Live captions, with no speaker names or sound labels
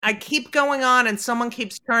I keep going on and someone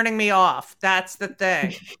keeps turning me off. That's the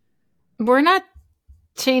thing. We're not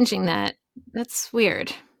changing that. That's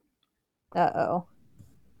weird. Uh-oh.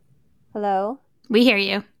 Hello? We hear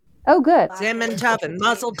you. Oh, good. Sim and Tubbin,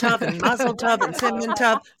 muzzle Tubbin, muzzle Tubbin, Sim and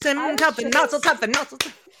Tubbin, Sim and Tubbin, muzzle Tubbin, muzzle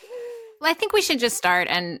Tubbin. Well, I think we should just start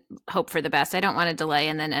and hope for the best. I don't want to delay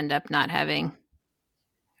and then end up not having.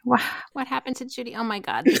 What happened to Judy? Oh my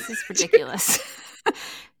God, this is ridiculous.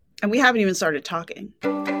 And we haven't even started talking.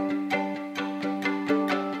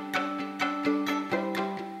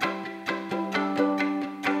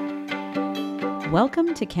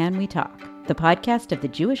 Welcome to Can We Talk, the podcast of the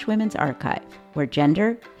Jewish Women's Archive, where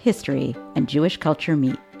gender, history, and Jewish culture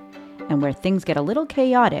meet, and where things get a little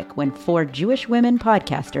chaotic when 4 Jewish women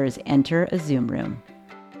podcasters enter a Zoom room.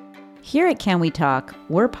 Here at Can We Talk,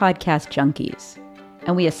 we're podcast junkies,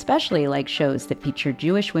 and we especially like shows that feature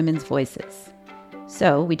Jewish women's voices.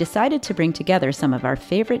 So we decided to bring together some of our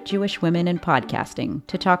favorite Jewish women in podcasting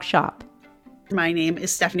to talk shop. My name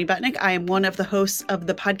is Stephanie Butnick. I am one of the hosts of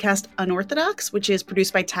the podcast Unorthodox, which is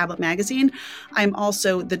produced by Tablet Magazine. I'm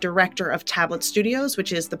also the director of Tablet Studios,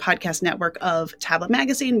 which is the podcast network of Tablet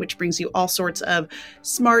Magazine, which brings you all sorts of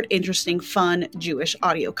smart, interesting, fun Jewish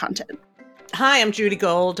audio content. Hi, I'm Judy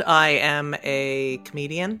Gold. I am a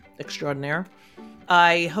comedian extraordinaire.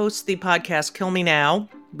 I host the podcast Kill Me Now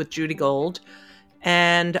with Judy Gold.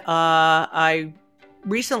 And I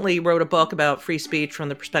recently wrote a book about free speech from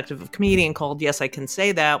the perspective of a comedian called Yes, I Can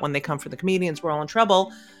Say That. When they come for the comedians, we're all in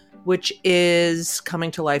trouble, which is coming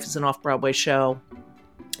to life as an off-Broadway show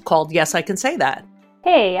called Yes, I Can Say That.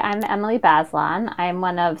 Hey, I'm Emily Bazelon. I'm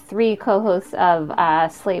one of 3 co-hosts of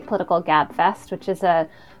Slate Political Gabfest, which is a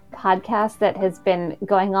podcast that has been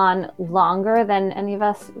going on longer than any of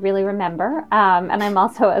us really remember. And I'm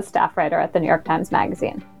also a staff writer at the New York Times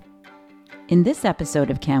Magazine. In this episode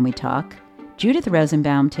of Can We Talk, Judith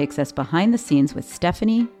Rosenbaum takes us behind the scenes with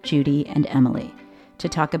Stephanie, Judy, and Emily to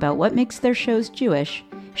talk about what makes their shows Jewish,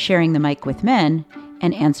 sharing the mic with men,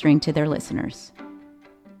 and answering to their listeners.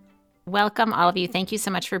 Welcome, all of you. Thank you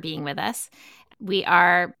so much for being with us. We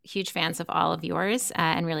are huge fans of all of yours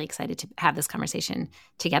and really excited to have this conversation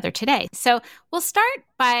together today. So we'll start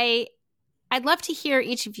by, I'd love to hear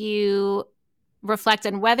each of you reflect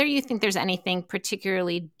on whether you think there's anything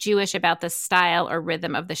particularly Jewish about the style or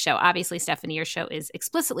rhythm of the show. Obviously, Stephanie, your show is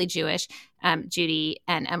explicitly Jewish. Judy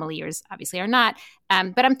and Emily, yours obviously are not.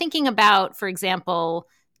 But I'm thinking about, for example,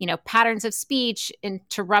 patterns of speech,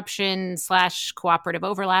 interruption / cooperative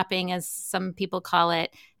overlapping, as some people call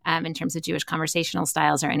it, in terms of Jewish conversational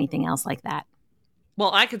styles or anything else like that. Well,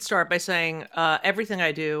 I could start by saying everything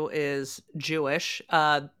I do is Jewish.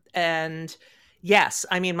 And yes,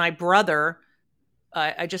 I mean, my brother...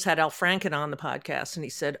 I just had Al Franken on the podcast and he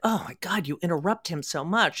said, oh my God, you interrupt him so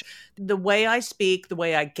much. The way I speak, the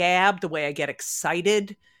way I gab, the way I get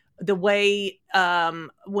excited, the way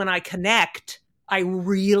when I connect, I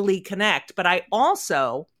really connect. But I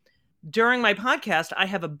also, during my podcast, I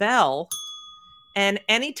have a bell. And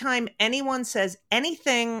anytime anyone says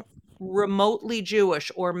anything remotely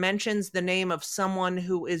Jewish or mentions the name of someone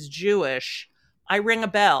who is Jewish, I ring a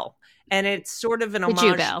bell. And it's sort of an homage. The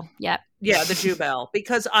Jew bell, yep. Yeah, the Jew bell,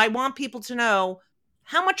 because I want people to know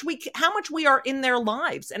how much we are in their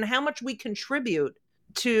lives and how much we contribute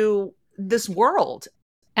to this world.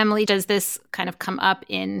 Emily, does this kind of come up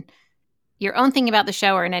in your own thinking about the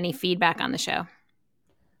show or in any feedback on the show?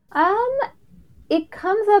 It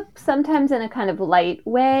comes up sometimes in a kind of light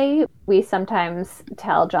way. We sometimes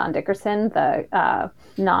tell John Dickerson, the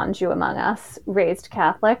non-Jew among us, raised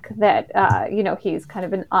Catholic, that, he's kind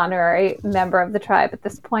of an honorary member of the tribe at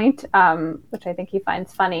this point, which I think he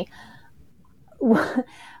finds funny.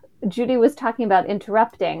 Judy was talking about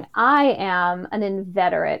interrupting. I am an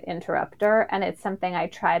inveterate interrupter, and it's something I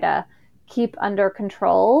try to keep under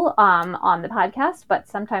control on the podcast, but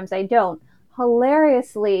sometimes I don't.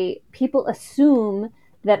 Hilariously, people assume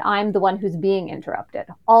that I'm the one who's being interrupted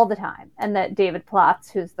all the time, and that David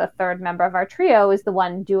Plotz, who's the 3rd member of our trio, is the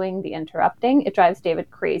one doing the interrupting. It drives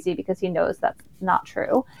David crazy because he knows that's not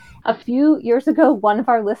true. A few years ago, one of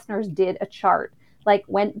our listeners did a chart,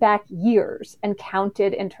 went back years and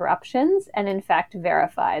counted interruptions, and in fact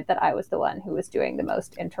verified that I was the one who was doing the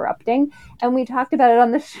most interrupting. And we talked about it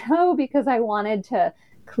on the show because I wanted to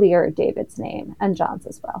clear David's name and John's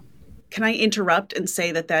as well. Can I interrupt and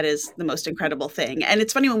say that is the most incredible thing? And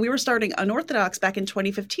it's funny, when we were starting Unorthodox back in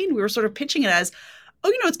 2015, we were sort of pitching it as,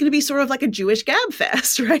 it's going to be sort of like a Jewish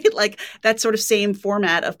Gabfest, right? Like that sort of same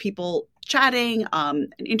format of people chatting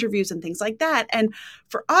and interviews and things like that. And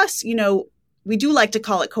for us, we do like to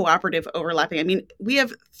call it cooperative overlapping. I mean, we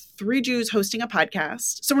have 3 Jews hosting a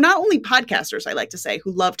podcast. So we're not only podcasters, I like to say,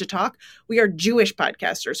 who love to talk. We are Jewish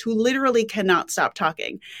podcasters who literally cannot stop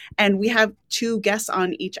talking. And we have 2 guests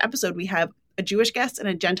on each episode. We have a Jewish guest and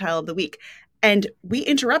a Gentile of the week. And we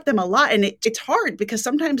interrupt them a lot. And it's hard because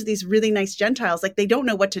sometimes these really nice Gentiles, like, they don't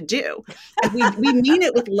know what to do. And we mean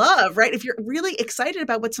it with love, right? If you're really excited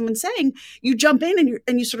about what someone's saying, you jump in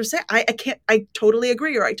and you sort of say, I totally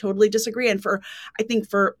agree, or I totally disagree. And I think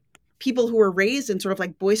for people who are raised in sort of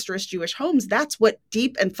like boisterous Jewish homes, that's what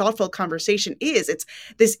deep and thoughtful conversation is. It's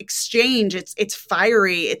this exchange. It's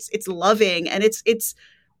fiery. It's loving, and it's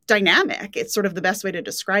dynamic. It's sort of the best way to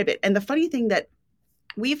describe it. And the funny thing that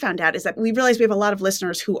we found out is that we realized we have a lot of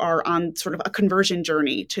listeners who are on sort of a conversion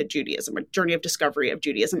journey to Judaism, a journey of discovery of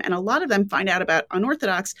Judaism. And a lot of them find out about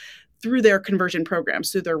Unorthodox through their conversion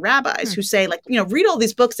programs, through their rabbis who say, like, read all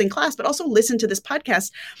these books in class, but also listen to this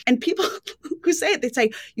podcast. And people who say it, they say,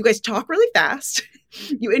 you guys talk really fast.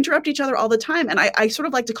 You interrupt each other all the time. And I sort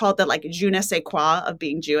of like to call it the like je ne sais quoi of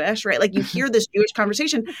being Jewish, right? Like, you hear this Jewish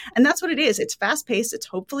conversation, and that's what it is. It's fast paced. It's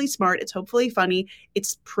hopefully smart. It's hopefully funny.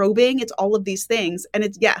 It's probing. It's all of these things. And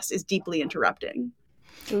it's deeply interrupting.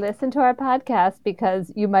 Listen to our podcast, because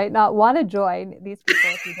you might not want to join these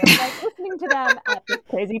people if you don't like listening to them at this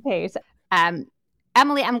crazy pace.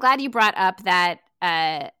 Emily, I'm glad you brought up that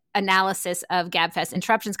analysis of Gabfest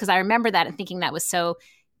interruptions, because I remember that and thinking that was so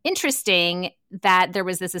interesting, that there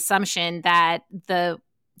was this assumption that the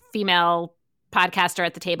female podcaster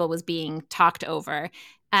at the table was being talked over.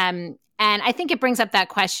 And I think it brings up that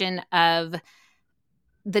question of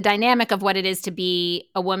the dynamic of what it is to be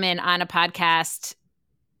a woman on a podcast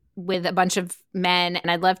with a bunch of men.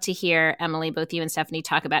 And I'd love to hear, Emily, both you and Stephanie,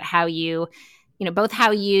 talk about how both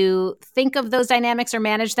how you think of those dynamics or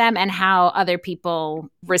manage them, and how other people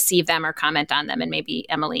receive them or comment on them. And maybe,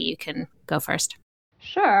 Emily, you can go first.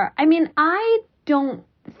 Sure. I mean, I don't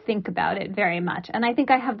think about it very much. And I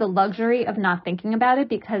think I have the luxury of not thinking about it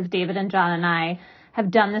because David and John and I have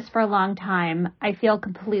done this for a long time. I feel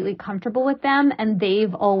completely comfortable with them, and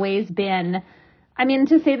they've always been, I mean,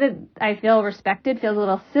 to say that I feel respected feels a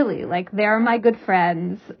little silly. Like, they're my good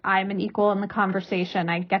friends. I'm an equal in the conversation.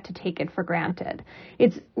 I get to take it for granted.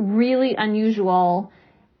 It's really unusual.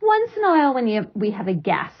 Once in a while when we have a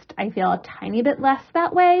guest, I feel a tiny bit less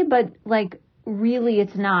that way, but like, really,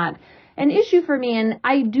 it's not an issue for me. And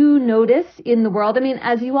I do notice in the world, I mean,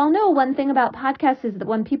 as you all know, one thing about podcasts is that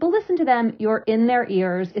when people listen to them, you're in their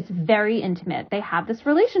ears. It's very intimate. They have this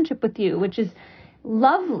relationship with you, which is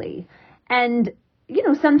lovely. And,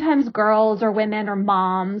 sometimes girls or women or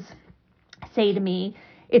moms say to me,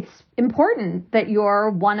 it's important that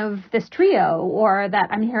you're one of this trio, or that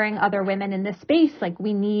I'm hearing other women in this space. Like,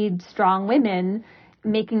 we need strong women,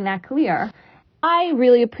 making that clear. I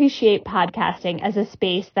really appreciate podcasting as a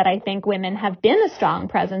space that I think women have been a strong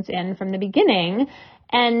presence in from the beginning,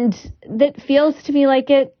 and that feels to me like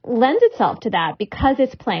it lends itself to that because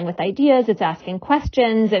it's playing with ideas, it's asking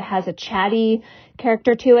questions, it has a chatty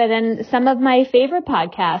character to it, and some of my favorite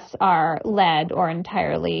podcasts are led or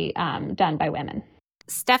entirely done by women.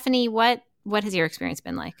 Stephanie, what has your experience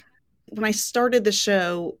been like? When I started the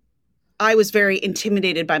show, I was very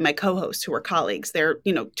intimidated by my co-hosts who were colleagues. They're,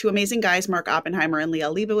 2 amazing guys, Mark Oppenheimer and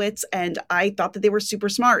Leah Leibowitz. And I thought that they were super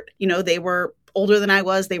smart. They were older than I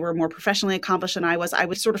was. They were more professionally accomplished than I was. I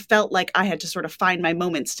would sort of felt like I had to sort of find my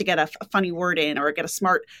moments to get a funny word in, or get a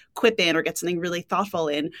smart quip in, or get something really thoughtful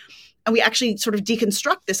in. And we actually sort of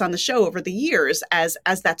deconstruct this on the show over the years as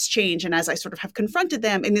that's changed. And as I sort of have confronted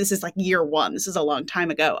them, and this is like year 1, this is a long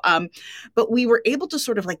time ago. But we were able to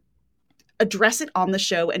sort of like address it on the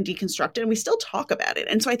show and deconstruct it, and we still talk about it.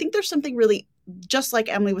 And so I think there's something really, just like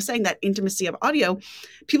Emily was saying, that intimacy of audio.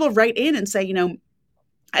 People write in and say,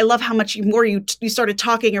 I love how much more you started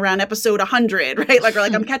talking around episode 100, right? Like, or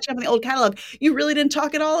like, I'm catching up on the old catalog. You really didn't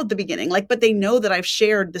talk at all at the beginning. Like, but they know that I've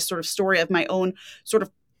shared this sort of story of my own sort of,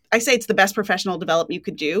 I say it's the best professional development you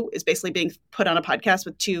could do, is basically being put on a podcast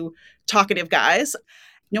with 2 talkative guys.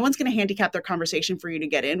 No one's going to handicap their conversation for you to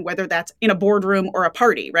get in, whether that's in a boardroom or a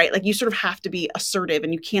party, right? Like, you sort of have to be assertive,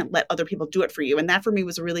 and you can't let other people do it for you. And that for me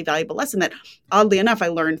was a really valuable lesson that, oddly enough, I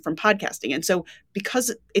learned from podcasting. And so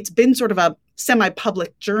because it's been sort of a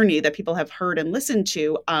semi-public journey that people have heard and listened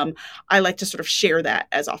to, I like to sort of share that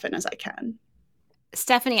as often as I can.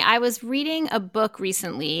 Stephanie, I was reading a book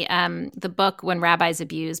recently, the book When Rabbis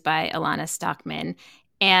Abuse by Ilana Stockman.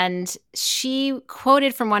 And she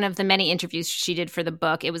quoted from one of the many interviews she did for the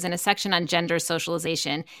book. It was in a section on gender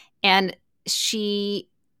socialization. And she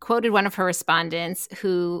quoted one of her respondents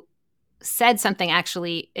who said something,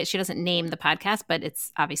 actually. She doesn't name the podcast, but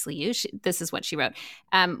it's obviously you. This is what she wrote.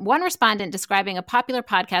 One respondent describing a popular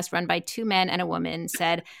podcast run by two men and a woman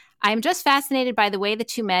said, "I am just fascinated by the way the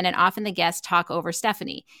two men and often the guests talk over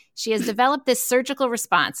Stephanie. She has developed this surgical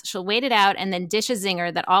response. She'll wait it out and then dish a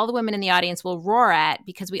zinger that all the women in the audience will roar at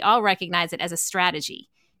because we all recognize it as a strategy.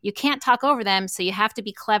 You can't talk over them, so you have to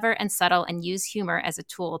be clever and subtle and use humor as a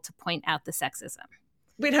tool to point out the sexism."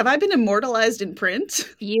 Wait, have I been immortalized in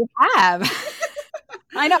print? You have.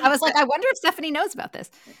 I know. I was like, I wonder if Stephanie knows about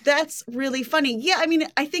this. That's really funny. Yeah, I mean,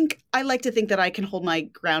 I like to think that I can hold my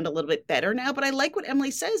ground a little bit better now, but I like what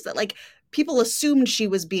Emily says, that like people assumed she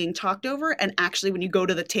was being talked over, and actually when you go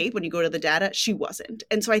to the tape, when you go to the data, she wasn't.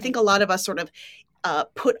 And so I think a lot of us sort of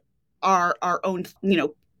put our own,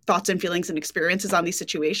 thoughts and feelings and experiences on these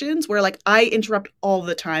situations where like I interrupt all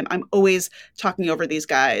the time. I'm always talking over these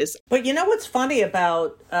guys. But you know what's funny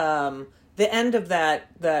about the end of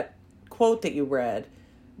that quote that you read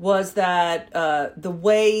was that the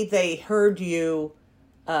way they heard you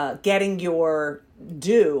getting your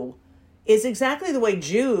due is exactly the way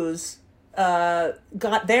Jews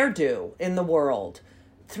got their due in the world,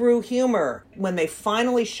 through humor. When they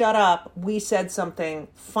finally shut up, we said something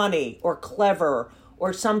funny or clever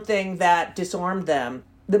or something that disarmed them,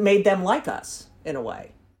 that made them like us in a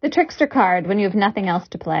way. The trickster card when you have nothing else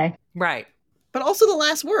to play. Right. But also the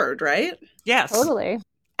last word, right? Yes. Totally.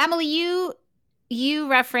 Emily, you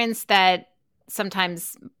referenced that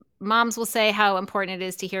sometimes moms will say how important it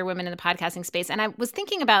is to hear women in the podcasting space. And I was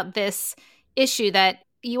thinking about this issue that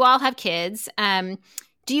you all have kids.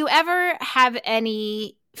 Do you ever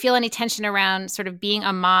feel any tension around sort of being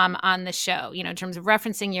a mom on the show, in terms of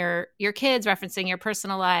referencing your kids, referencing your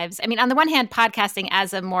personal lives? I mean, on the one hand, podcasting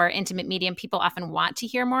as a more intimate medium, people often want to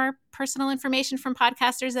hear more personal information from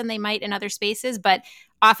podcasters than they might in other spaces. But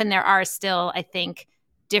often there are still, I think,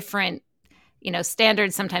 different,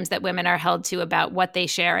 standards sometimes that women are held to about what they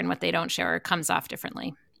share and what they don't share, or comes off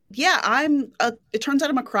differently. Yeah, it turns out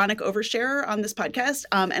I'm a chronic oversharer on this podcast.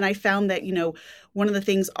 And I found that, one of the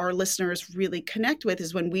things our listeners really connect with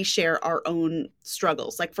is when we share our own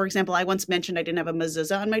struggles. Like, for example, I once mentioned I didn't have a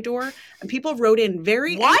mezuzah on my door, and people wrote in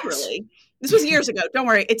very angrily. This was years ago. Don't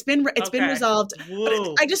worry. It's been resolved.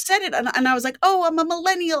 But I just said it. And I was like, oh, I'm a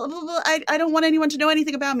millennial. I don't want anyone to know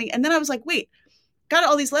anything about me. And then I was like, wait. Got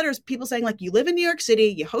all these letters, people saying like, you live in New York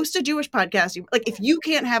City, you host a Jewish podcast. If you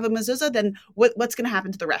can't have a mezuzah, then what's going to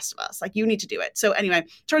happen to the rest of us? Like, you need to do it. So anyway,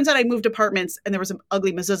 turns out I moved apartments and there was an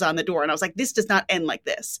ugly mezuzah on the door. And I was like, this does not end like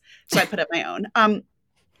this. So I put up my own.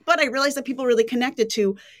 But I realized that people really connected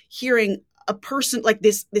to hearing a person like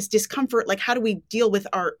this discomfort. Like, how do we deal with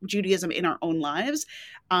our Judaism in our own lives?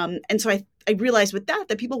 And so I realized with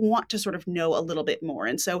that people want to sort of know a little bit more.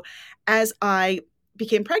 And so as I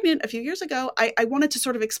became pregnant a few years ago, I wanted to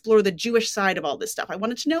sort of explore the Jewish side of all this stuff. I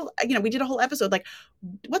wanted to know, we did a whole episode, like,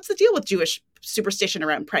 what's the deal with Jewish superstition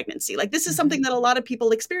around pregnancy? Like, this is something that a lot of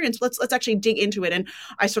people experience. Let's actually dig into it. And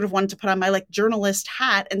I sort of wanted to put on my like journalist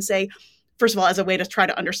hat and say, first of all, as a way to try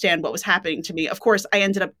to understand what was happening to me. Of course, I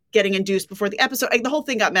ended up getting induced before the episode. The whole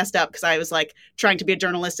thing got messed up because I was like trying to be a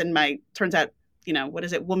journalist, and turns out, what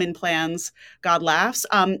is it? Woman plans, God laughs.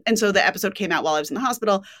 And so the episode came out while I was in the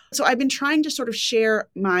hospital. So I've been trying to sort of share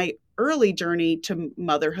my early journey to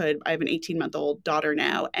motherhood. I have an 18-month-old daughter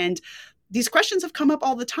now. And these questions have come up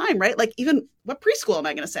all the time, right? Like, even what preschool am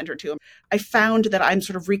I going to send her to? I found that I'm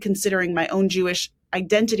sort of reconsidering my own Jewish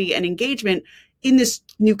identity and engagement in this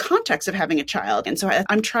new context of having a child. And so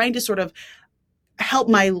I'm trying to sort of help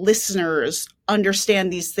my listeners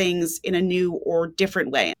understand these things in a new or different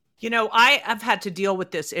way. I have had to deal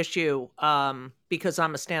with this issue because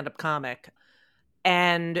I'm a stand-up comic.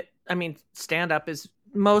 And I mean, stand-up is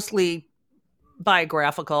mostly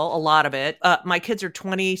biographical, a lot of it. My kids are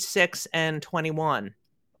 26 and 21.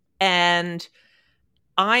 And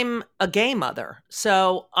I'm a gay mother.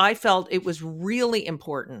 So I felt it was really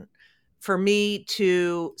important for me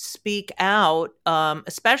to speak out,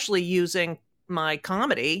 especially using my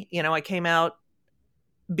comedy. I came out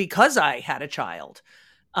because I had a child.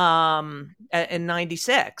 In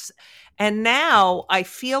 96. And now I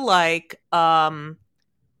feel like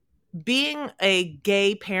being a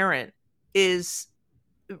gay parent is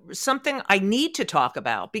something I need to talk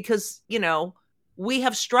about because, we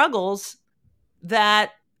have struggles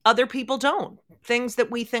that other people don't, things that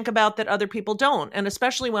we think about that other people don't. And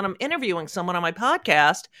especially when I'm interviewing someone on my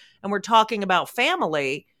podcast and we're talking about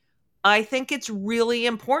family, I think it's really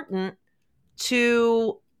important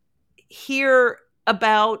to hear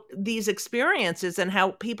about these experiences and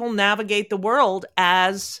how people navigate the world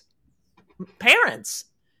as parents.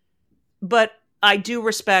 But I do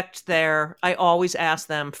respect I always ask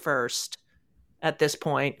them first at this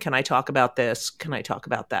point, can I talk about this? Can I talk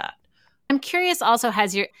about that? I'm curious also,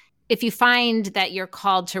 if you find that you're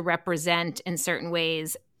called to represent in certain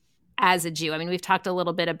ways as a Jew. I mean, we've talked a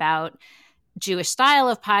little bit about Jewish style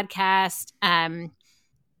of podcast.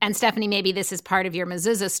 And Stephanie, maybe this is part of your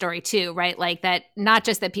mezuzah story too, right? Like that, not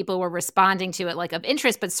just that people were responding to it like of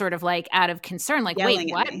interest, but sort of like out of concern, like,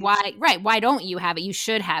 Yelling wait, what? Why? Right. Why don't you have it? You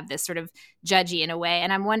should have this, sort of judgy in a way.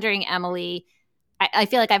 And I'm wondering, Emily, I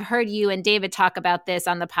feel like I've heard you and David talk about this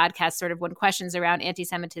on the podcast, sort of when questions around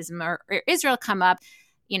anti-Semitism or Israel come up,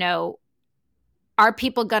 you know, are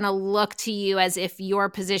people going to look to you as if your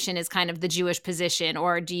position is kind of the Jewish position,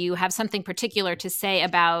 or do you have something particular to say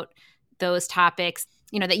about those topics,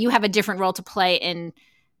 you know, that you have a different role to play in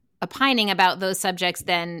opining about those subjects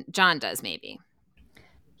than John does maybe?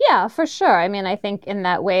 Yeah, for sure. I mean, I think in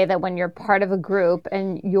that way that when you're part of a group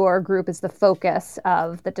and your group is the focus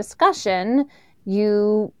of the discussion,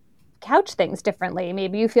 you couch things differently.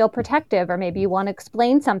 Maybe you feel protective, or maybe you want to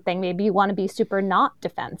explain something. Maybe you want to be super not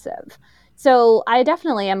defensive. So I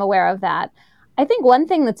definitely am aware of that. I think one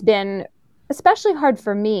thing that's been especially hard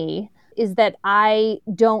for me is that I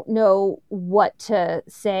don't know what to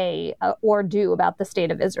say or do about the state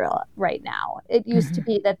of Israel right now. It used to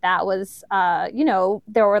be that was,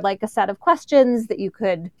 there were like a set of questions that you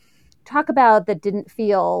could talk about that didn't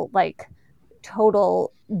feel like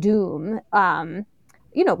total doom.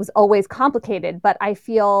 It was always complicated, but I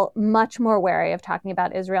feel much more wary of talking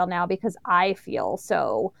about Israel now because I feel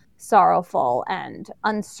so sorrowful and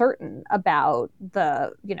uncertain about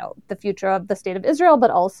the future of the state of Israel,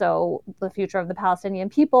 but also the future of the Palestinian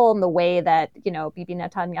people and the way that, Bibi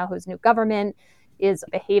Netanyahu's new government is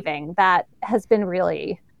behaving. That has been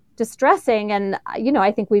really distressing. And,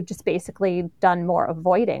 I think we've just basically done more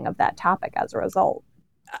avoiding of that topic as a result.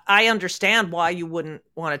 I understand why you wouldn't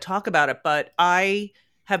want to talk about it, but I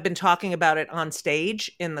have been talking about it on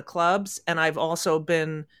stage in the clubs, and I've also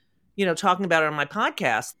been, talking about it on my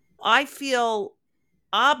podcast. I feel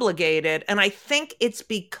obligated, and I think it's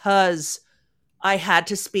because I had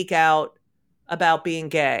to speak out about being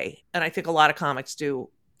gay. And I think a lot of comics do,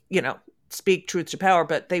 speak truth to power,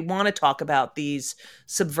 but they want to talk about these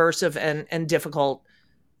subversive and difficult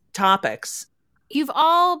topics. You've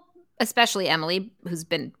all, especially Emily, who's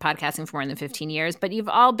been podcasting for more than 15 years, but you've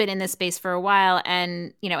all been in this space for a while.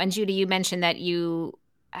 And, and Judy, you mentioned that you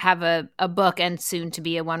have a book and soon to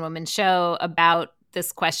be a one-woman show about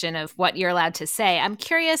this question of what you're allowed to say. I'm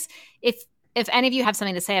curious if any of you have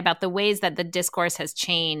something to say about the ways that the discourse has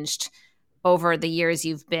changed over the years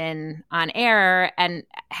you've been on air, and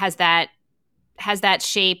has that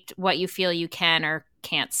shaped what you feel you can or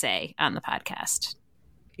can't say on the podcast?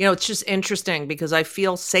 It's just interesting because I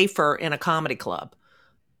feel safer in a comedy club,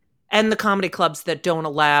 and the comedy clubs that don't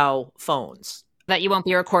allow phones. That you won't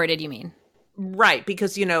be recorded, you mean? Right,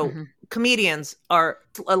 because, comedians are,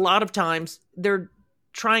 a lot of times, they're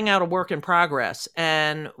trying out a work in progress,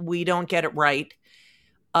 and we don't get it right.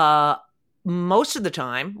 Most of the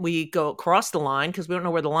time, we go across the line because we don't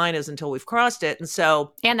know where the line is until we've crossed it.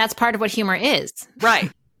 And that's part of what humor is.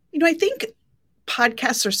 Right. I think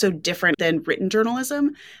podcasts are so different than written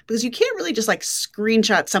journalism because you can't really just like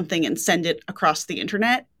screenshot something and send it across the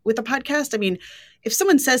internet with a podcast. I mean, if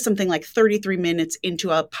someone says something like 33 minutes into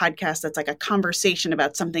a podcast that's like a conversation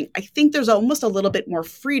about something, I think there's almost a little bit more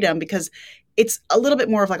freedom because it's a little bit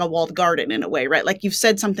more of like a walled garden in a way, right? Like you've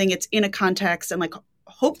said something, it's in a context, and like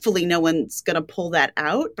hopefully no one's going to pull that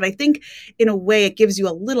out. But I think in a way it gives you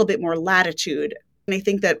a little bit more latitude. And I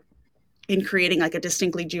think that in creating like a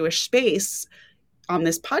distinctly Jewish space on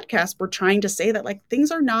this podcast, we're trying to say that like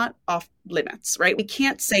things are not off limits, right? We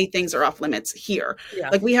can't say things are off limits here. Yeah.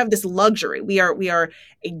 Like we have this luxury. We are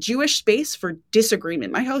a Jewish space for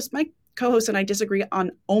disagreement. My co-host and I disagree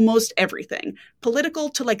on almost everything, political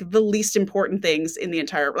to like the least important things in the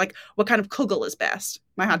entire, like what kind of kugel is best.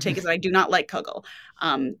 My hot take is that I do not like kugel.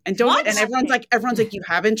 And everyone's like, you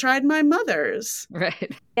haven't tried my mother's.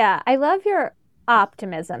 Right. Yeah. I love your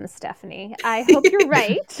optimism, Stephanie. I hope you're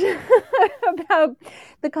right about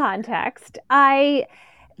the context. I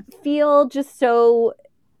feel just so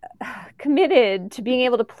committed to being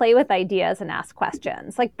able to play with ideas and ask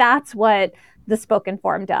questions. Like that's what the spoken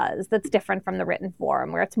form does. That's different from the written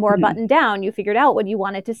form, where it's more buttoned down. You figured out what you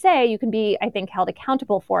wanted to say. You can be, I think, held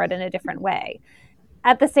accountable for it in a different way.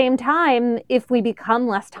 At the same time, if we become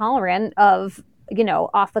less tolerant of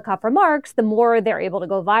off-the-cuff remarks, the more they're able to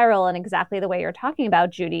go viral in exactly the way you're talking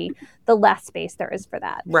about, Judy, the less space there is for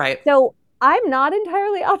that. Right. So I'm not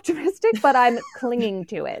entirely optimistic, but I'm clinging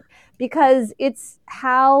to it because it's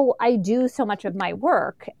how I do so much of my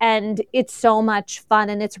work. And it's so much fun.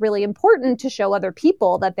 And it's really important to show other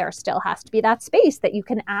people that there still has to be that space that you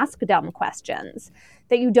can ask dumb questions,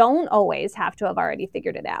 that you don't always have to have already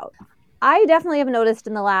figured it out. I definitely have noticed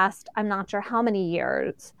in the last, I'm not sure how many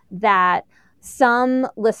years, that some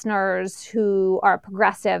listeners who are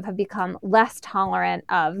progressive have become less tolerant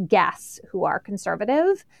of guests who are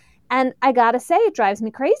conservative. And I gotta say, it drives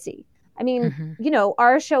me crazy. I mean,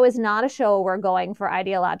 our show is not a show we're going for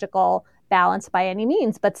ideological balance by any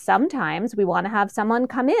means, but sometimes we want to have someone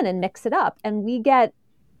come in and mix it up. And we get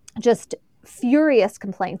just furious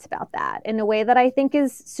complaints about that in a way that I think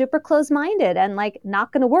is super close-minded and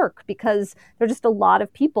not going to work, because there are just a lot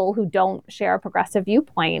of people who don't share a progressive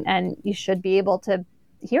viewpoint, and you should be able to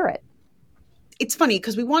hear it. It's funny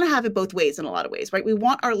because we want to have it both ways in a lot of ways, right? We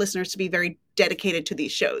want our listeners to be very dedicated to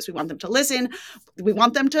these shows. We want them to listen. We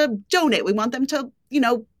want them to donate. We want them to,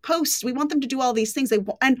 post. We want them to do all these things.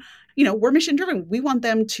 We're mission driven. We want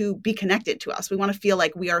them to be connected to us. We want to feel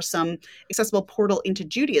like we are some accessible portal into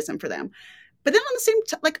Judaism for them. But then on the same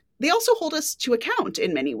time, they also hold us to account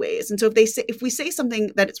in many ways. And so if we say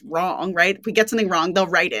something that is wrong, right? If we get something wrong, they'll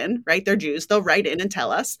write in, right? They're Jews. They'll write in and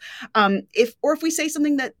tell us. If we say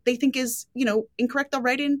something that they think is, incorrect, they'll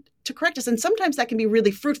write in to correct us. And sometimes that can be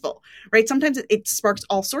really fruitful, right? Sometimes it sparks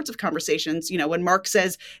all sorts of conversations. When Mark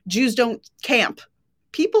says Jews don't camp,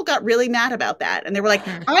 people got really mad about that. And they were like,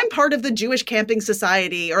 I'm part of the Jewish camping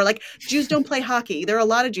society, or Jews don't play hockey. There are a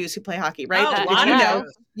lot of Jews who play hockey, right?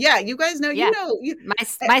 Yeah, you guys know, yeah.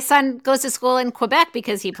 My son goes to school in Quebec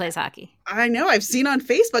because he plays hockey. I know. I've seen on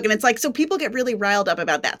Facebook, and it's so people get really riled up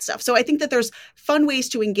about that stuff. So I think that there's fun ways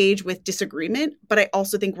to engage with disagreement, but I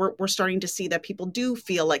also think we're starting to see that people do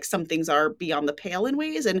feel like some things are beyond the pale in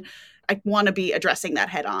ways, and I want to be addressing that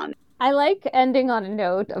head on. I like ending on a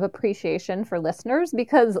note of appreciation for listeners,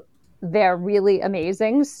 because they're really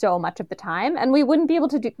amazing so much of the time, and we wouldn't be able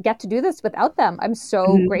to get to do this without them. I'm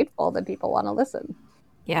so grateful that people want to listen.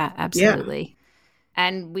 Yeah, absolutely. Yeah.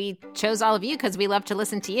 And we chose all of you because we love to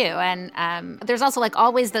listen to you. And there's also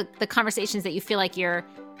always the conversations that you feel like you're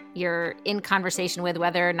in conversation with,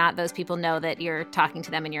 whether or not those people know that you're talking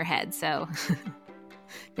to them in your head. So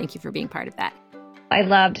thank you for being part of that. I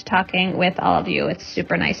loved talking with all of you. It's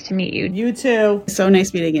super nice to meet you. You too. So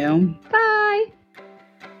nice meeting you. Bye.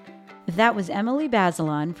 That was Emily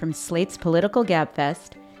Bazelon from Slate's Political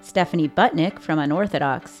Gabfest, Stephanie Butnick from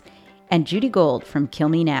Unorthodox, and Judy Gold from Kill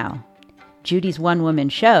Me Now. Judy's one-woman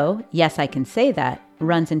show, Yes, I Can Say That,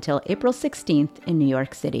 runs until April 16th in New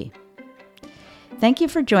York City. Thank you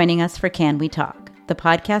for joining us for Can We Talk, the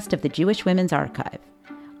podcast of the Jewish Women's Archive.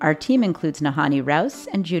 Our team includes Nahani Rouse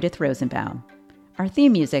and Judith Rosenbaum. Our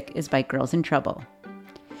theme music is by Girls in Trouble.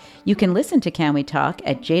 You can listen to Can We Talk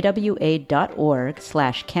at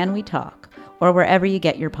jwa.org/canwetalk or wherever you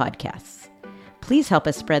get your podcasts. Please help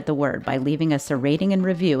us spread the word by leaving us a rating and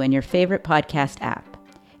review in your favorite podcast app,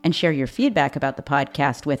 and share your feedback about the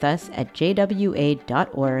podcast with us at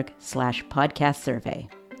jwa.org/podcast survey.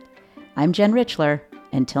 I'm Jen Richler.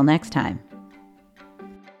 Until next time.